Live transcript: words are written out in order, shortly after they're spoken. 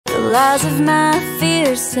lies of my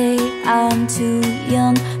fears say I'm too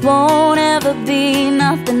young, won't ever be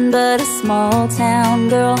nothing but a small town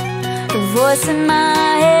girl. The voice in my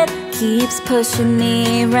head keeps pushing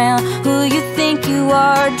me around. Who you think you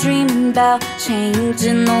are, dreaming about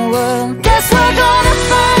changing the world? Guess we're gonna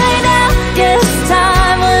find out. Guess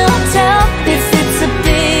time will tell if it's a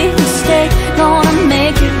big mistake. Gonna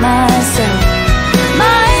make it myself.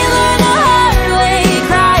 Might learn the hard way,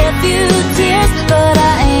 cry a few tears, but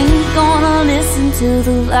I ain't gonna listen to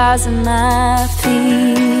the lies of my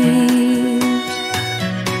fears.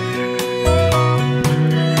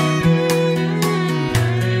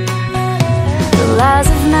 The lies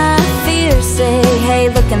of my fears say, hey,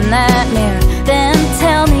 look in that mirror, then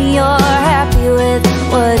tell me you're happy with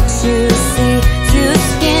what you see. Too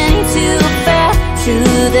skinny, too fat, too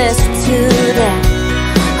this, too that.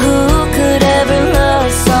 Who could ever love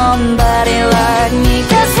somebody like me?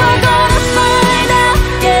 Guess we're gonna find out.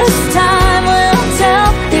 Guess time will tell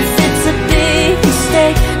if it's a big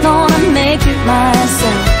mistake. Gonna make it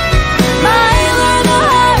myself. Might learn the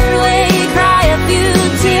hard way, cry a few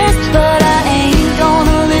tears, but I ain't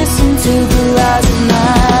gonna listen to the lies of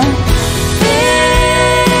my fears.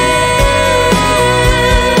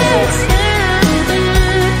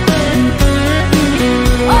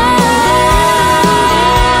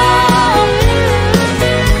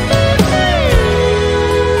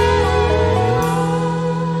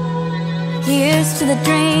 Here's to the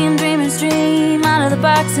dream, dreamers dream out of the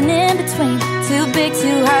box and in between. Too big,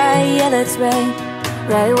 too high, yeah that's right,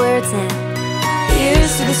 right where it's at.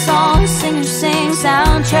 Here's to the songs singers sing,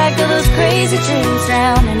 soundtrack of those crazy dreams,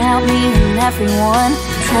 drowning out me and everyone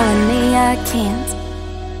telling me I can't.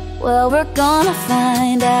 Well, we're gonna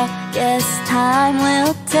find out. Guess time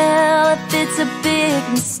will tell if it's a big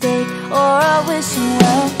mistake or a wishing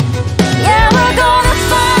well. Yeah, we're gonna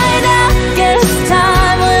find out. Guess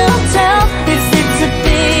time will tell if it's a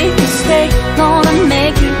big mistake. Gonna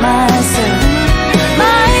make it myself.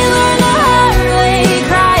 Might learn the hard way,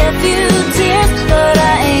 cry a few tears, but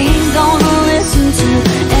I ain't gonna listen to,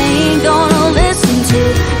 ain't gonna listen to,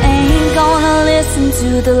 ain't gonna listen to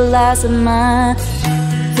the lies of my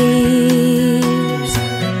fears.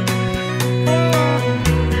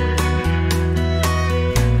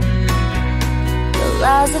 The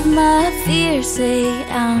lies of my fears say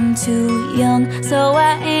I'm too young, so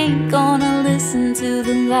I ain't gonna listen to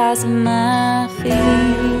the lies of my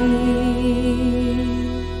fears.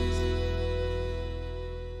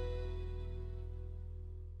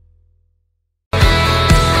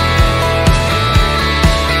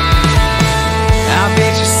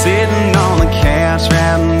 Sitting on the couch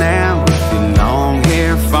right now with your long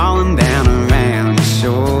hair falling down around your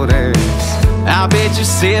shoulders. I bet you're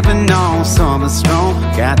sipping on something strong,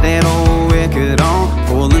 got that old record on,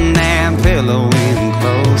 pulling that pillow in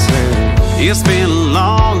closer. It's been a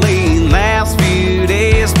lonely last few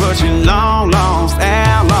days, but your long lost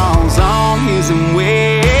outlaws on his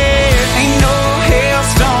way. Ain't no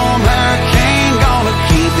hailstorm, hurricane gonna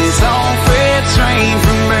keep this old freight train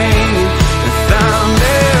from bringing the thunder.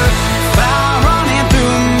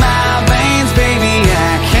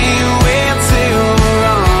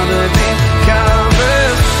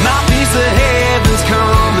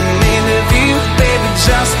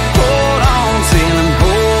 Just hold on till I'm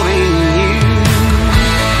holding you.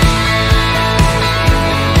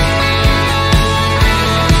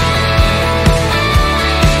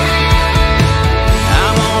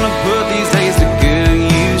 I'm gonna put these days to good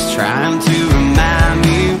use, trying to remind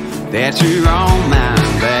you that you're on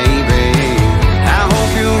mine, baby. I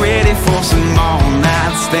hope you're ready for some all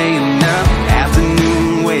night staying up,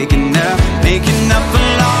 afternoon waking up, making up a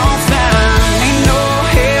long time. Ain't no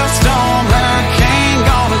hailstorm, hurricane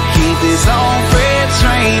gonna keep this old freight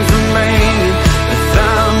train from bringing the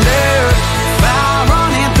thunder. Fire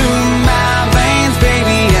running through my veins,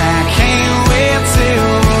 baby, I can't wait till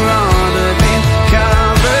we're under them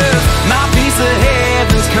covers. My piece of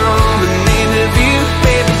heaven's coming into view,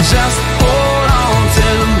 baby, just hold on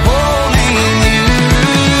till I'm holding you.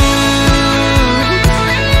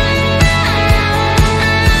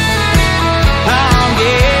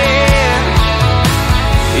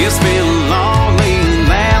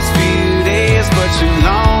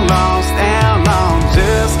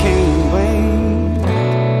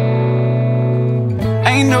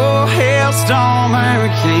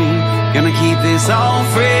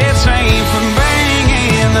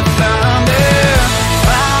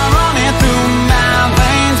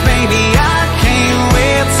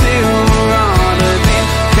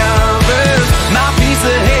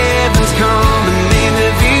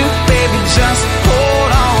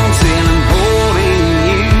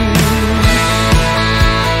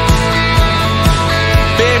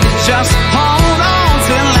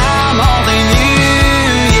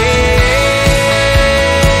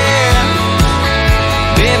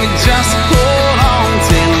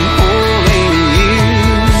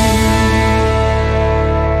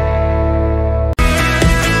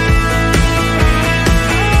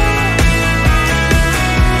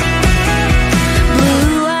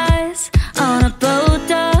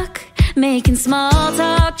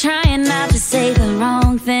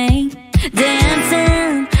 dancing